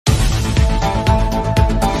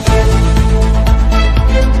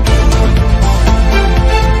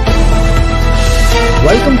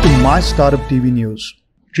Welcome to MyStartuptv News.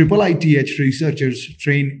 IIITH researchers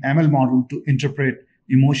train ML model to interpret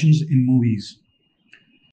emotions in movies.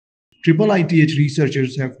 IIITH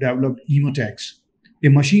researchers have developed EmoTx, a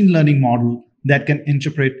machine learning model that can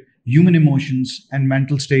interpret human emotions and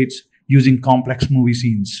mental states using complex movie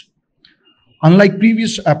scenes. Unlike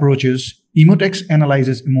previous approaches, EmoTx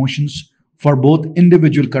analyzes emotions for both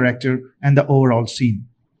individual character and the overall scene,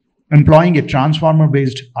 employing a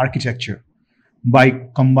transformer-based architecture. By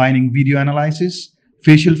combining video analysis,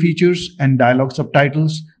 facial features, and dialogue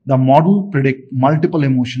subtitles, the model predicts multiple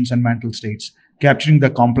emotions and mental states, capturing the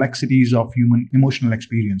complexities of human emotional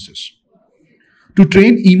experiences. To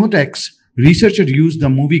train EmoTx, researchers used the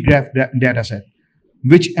movie graph dataset,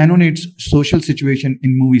 which annotates social situation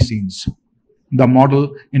in movie scenes. The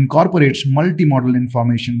model incorporates multimodal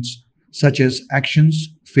informations such as actions,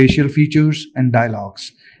 facial features, and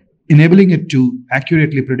dialogues, enabling it to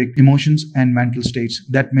accurately predict emotions and mental states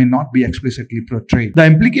that may not be explicitly portrayed. The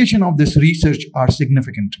implications of this research are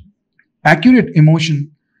significant. Accurate emotion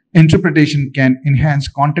interpretation can enhance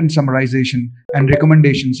content summarization and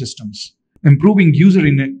recommendation systems, improving user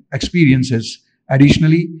experiences.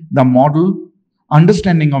 Additionally, the model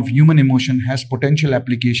understanding of human emotion has potential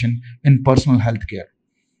application in personal healthcare,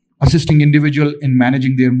 assisting individuals in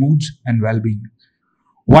managing their moods and well-being.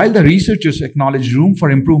 While the researchers acknowledge room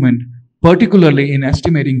for improvement, particularly in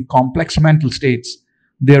estimating complex mental states,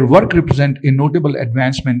 their work represents a notable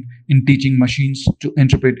advancement in teaching machines to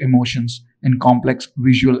interpret emotions in complex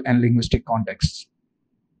visual and linguistic contexts.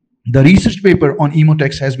 The research paper on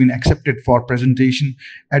EmoTx has been accepted for presentation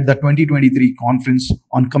at the 2023 Conference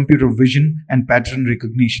on Computer Vision and Pattern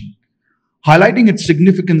Recognition. Highlighting its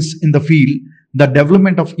significance in the field, the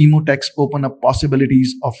development of EmoTx opened up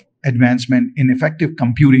possibilities of advancement in effective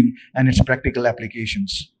computing and its practical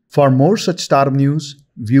applications. For more such startup news,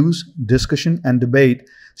 views, discussion, and debate,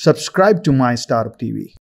 subscribe to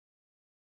MyStartuptv.